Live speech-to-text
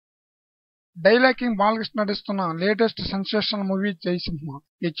డైలాకింగ్ బాలకృష్ణ నటిస్తున్న latest sensational movie జై సింహ.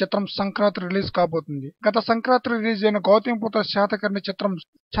 ఈ చిత్రం సంక్రాంతి రిలీజ్ కాబోతుంది. గత సంక్రాంతి రిలీజ్ అయిన గౌతమిపుత్ర శాతకర్ణి చిత్రం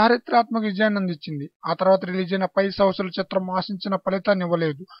చారిత్రాత్మక విజయాన్ని అందించింది. ఆ తర్వాత రిలీజ్ అయిన పై సౌసుల చిత్రం ఆశించిన ఫలితాన్ని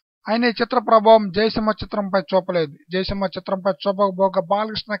ఇవ్వలేదు. అయినా ఈ చిత్ర ప్రభావం జయసింహ చిత్రంపై చూపలేదు. జయసింహ చిత్రంపై చూపకపోగా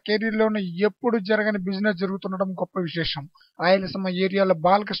బాలకృష్ణ కెరీర్ లోనే ఎప్పుడు జరగని బిజినెస్ జరుగుతుండడం గొప్ప విశేషం. రాయలసీమ ఏరియాలో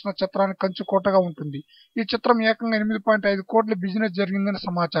బాలకృష్ణ చిత్రానికి కంచుకోటగా ఉంటుంది. ఈ చిత్రం ఏకంగా 8.5 కోట్ల బిజినెస్ జరిగిందని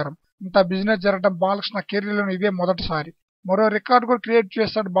సమాచారం. ఇంత బిజినెస్ జరగడం బాలకృష్ణ కెరీర్ లోనే ఇదే మొదటిసారి. మరో రికార్డు కూడా క్రియేట్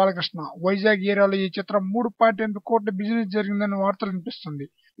చేశాడు బాలకృష్ణ. వైజాగ్ ఏరియాలో ఈ చిత్రం 3.8 కోట్ల బిజినెస్ జరిగిందని వార్తలు వినిపిస్తుంది.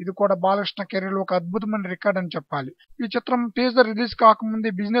 ఇది కూడా బాలకృష్ణ కెరీర్ లో ఒక అద్భుతమైన రికార్డ్ అని చెప్పాలి. ఈ చిత్రం టీజర్ రిలీజ్ కాకముందే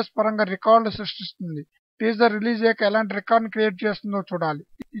బిజినెస్ పరంగా రికార్డులు సృష్టిస్తుంది. టీజర్ రిలీజ్ అయ్యాక ఎలాంటి రికార్డు క్రియేట్ చేస్తుందో చూడాలి.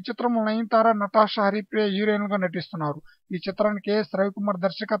 ఈ చిత్రంలో నయనతార, నటాషా, ప్రియ హీరోయిన్ గా నటిస్తున్నారు. ఈ చిత్రానికి రవికుమార్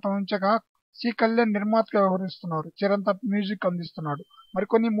దర్శకత్వం వహించగా సి కళ్యాణ్ నిర్మాతగా వ్యవహరిస్తున్నారు. చిరంత మ్యూజిక్ అందిస్తున్నాడు.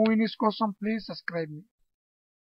 మరికొన్ని మూవీ న్యూస్ కోసం ప్లీజ్ సబ్స్క్రైబ్ మీ.